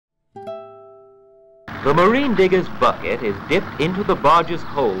The marine digger's bucket is dipped into the barge's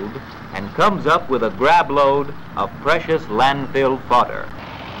hold and comes up with a grab load of precious landfill fodder.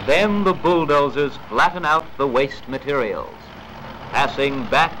 Then the bulldozers flatten out the waste materials, passing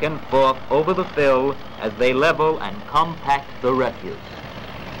back and forth over the fill as they level and compact the refuse.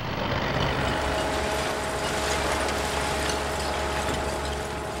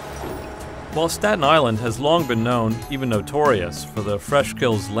 While Staten Island has long been known, even notorious, for the Fresh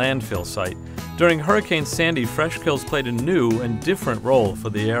Kills Landfill site, during Hurricane Sandy, Fresh Kills played a new and different role for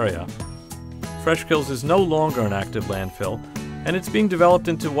the area. Fresh Kills is no longer an active landfill, and it's being developed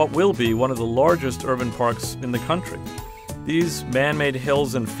into what will be one of the largest urban parks in the country. These man-made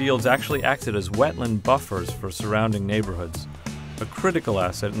hills and fields actually acted as wetland buffers for surrounding neighborhoods, a critical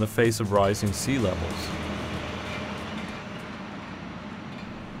asset in the face of rising sea levels.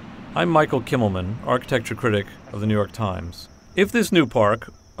 I'm Michael Kimmelman, architecture critic of the New York Times. If this new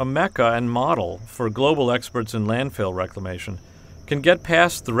park, a mecca and model for global experts in landfill reclamation, can get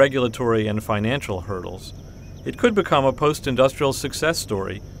past the regulatory and financial hurdles, it could become a post-industrial success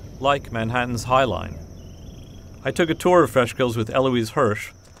story like Manhattan's High Line. I took a tour of Fresh Kills with Eloise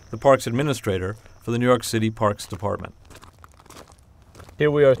Hirsch, the park's administrator for the New York City Parks Department. Here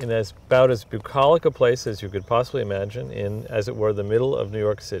we are in about as bucolic a place as you could possibly imagine in, as it were, the middle of New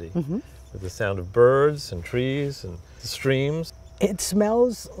York City, with the sound of birds and trees and streams. It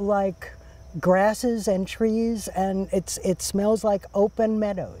smells like grasses and trees, and it smells like open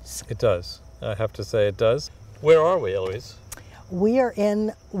meadows. It does. I have to say it does. Where are we, Eloise? We are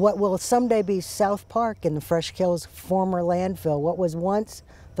in what will someday be South Park in the Fresh Kills former landfill, what was once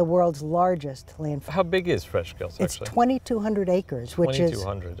the world's largest landfill. How big is Fresh Kills, actually? It's 2,200 acres, which is...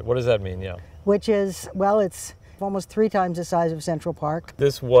 2,200. What does that mean, yeah? Which is, well, it's almost 3 times the size of Central Park.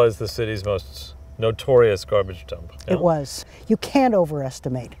 This was the city's most notorious garbage dump. Yeah? It was. You can't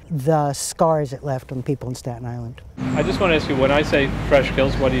overestimate the scars it left on people in Staten Island. I just want to ask you, when I say Fresh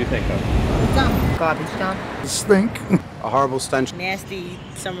Kills, what do you think of? Dump. Garbage dump. Stink. A horrible stench. Nasty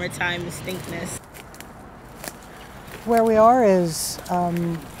summertime stinkness. Where we are is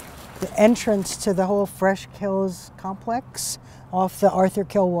the entrance to the whole Fresh Kills complex off the Arthur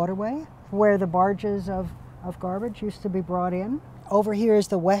Kill waterway, where the barges of garbage used to be brought in. Over here is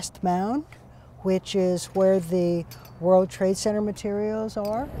the West Mound, which is where the World Trade Center materials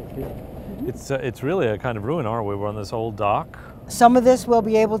are. It's really a kind of ruin, aren't we? We're on this old dock. Some of this we'll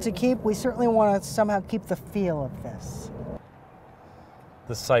be able to keep. We certainly want to somehow keep the feel of this.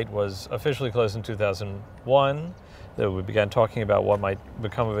 The site was officially closed in 2001. We began talking about what might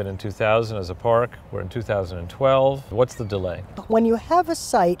become of it in 2000 as a park. We're in 2012. What's the delay? When you have a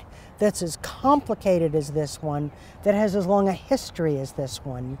site that's as complicated as this one, that has as long a history as this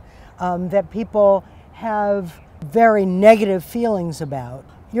one, that people have very negative feelings about,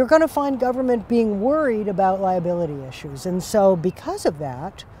 you're going to find government being worried about liability issues. And so because of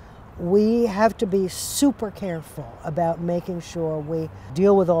that, we have to be super careful about making sure we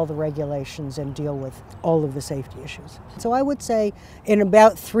deal with all the regulations and deal with all of the safety issues. So I would say in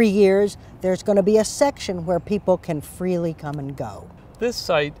about 3 years, there's going to be a section where people can freely come and go. This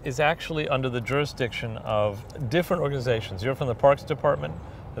site is actually under the jurisdiction of different organizations. You're from the Parks Department.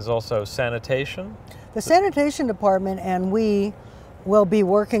 There's also sanitation. The sanitation department and we will be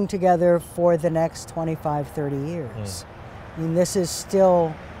working together for the next 25, 30 years. I mean, this is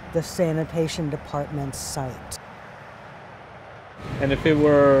still the sanitation department's site. And if it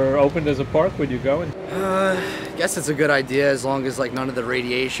were opened as a park, would you go? I guess it's a good idea as long as like none of the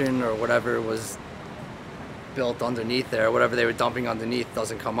radiation or whatever was built underneath there, whatever they were dumping underneath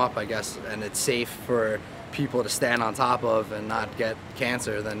doesn't come up, I guess, and it's safe for people to stand on top of and not get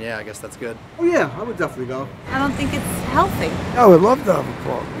cancer, then yeah, I guess that's good. Oh yeah, I would definitely go. I don't think it's healthy. I would love to have a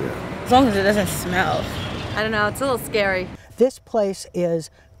park, yeah. As long as it doesn't smell. I don't know, it's a little scary. This place is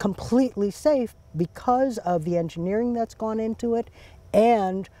completely safe because of the engineering that's gone into it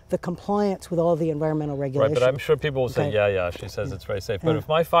and the compliance with all the environmental regulations. Right, but I'm sure people will say, yeah, she says it's very safe. But if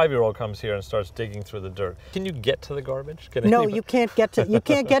my 5-year-old comes here and starts digging through the dirt, can you get to the garbage? No, you can't get to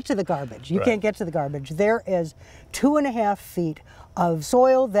the garbage. You can't get to the garbage. There is 2.5 feet of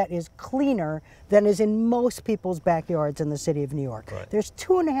soil that is cleaner than is in most people's backyards in the city of New York. Right. There's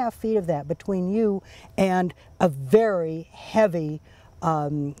 2.5 feet of that between you and a very heavy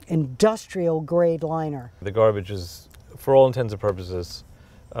industrial grade liner. The garbage is, for all intents and purposes,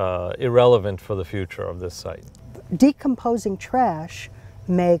 irrelevant for the future of this site. Decomposing trash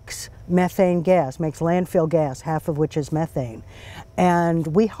makes methane gas, makes landfill gas, half of which is methane. And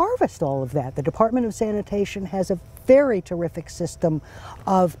we harvest all of that. The Department of Sanitation has a very terrific system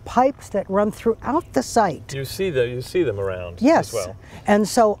of pipes that run throughout the site. You see them around yes. as well. And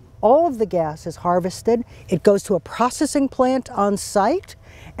so all of the gas is harvested. It goes to a processing plant on site,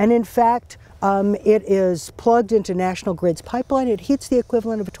 and in fact, it is plugged into National Grid's pipeline. It heats the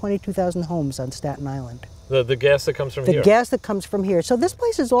equivalent of 22,000 homes on Staten Island. The gas that comes from here? The gas that comes from here. So this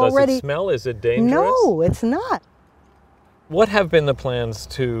place is already... Does it smell? Is it dangerous? No, it's not. What have been the plans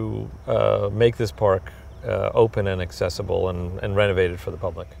to make this park open and accessible and renovated for the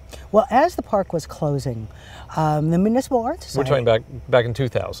public? Well, as the park was closing, the Municipal Art Society... We're talking back in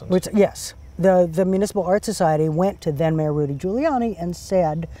 2000. Yes. The Municipal Art Society went to then Mayor Rudy Giuliani and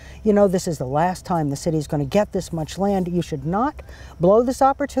said, you know, this is the last time the city's going to get this much land. You should not blow this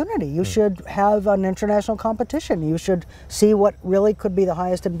opportunity. You should have an international competition. You should see what really could be the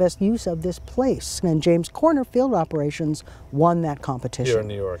highest and best use of this place. And James Corner Field Operations won that competition. Here in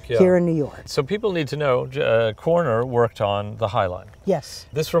New York, yeah. Here in New York. So people need to know, Corner worked on the High Line. Yes.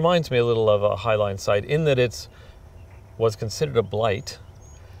 This reminds me a little of a High Line site in that it was considered a blight,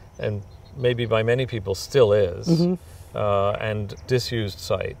 and maybe by many people still is, and disused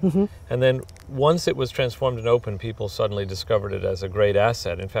site. And then once it was transformed and open, people suddenly discovered it as a great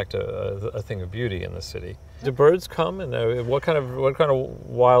asset, in fact a thing of beauty in the city. Do birds come, and what kind of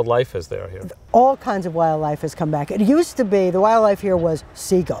wildlife is there here? All kinds of wildlife has come back. It used to be, the wildlife here was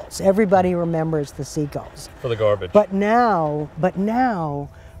seagulls. Everybody remembers the seagulls. For the garbage. But now,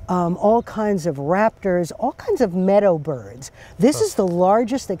 all kinds of raptors, all kinds of meadow birds. This is the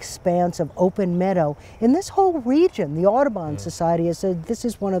largest expanse of open meadow in this whole region. The Audubon Society has said this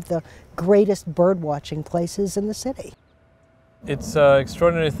is one of the greatest bird watching places in the city. It's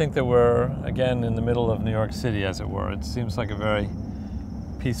extraordinary to think that we're, again, in the middle of New York City, as it were. It seems like a very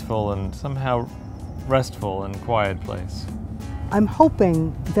peaceful and somehow restful and quiet place. I'm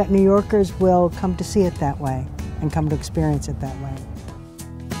hoping that New Yorkers will come to see it that way and come to experience it that way.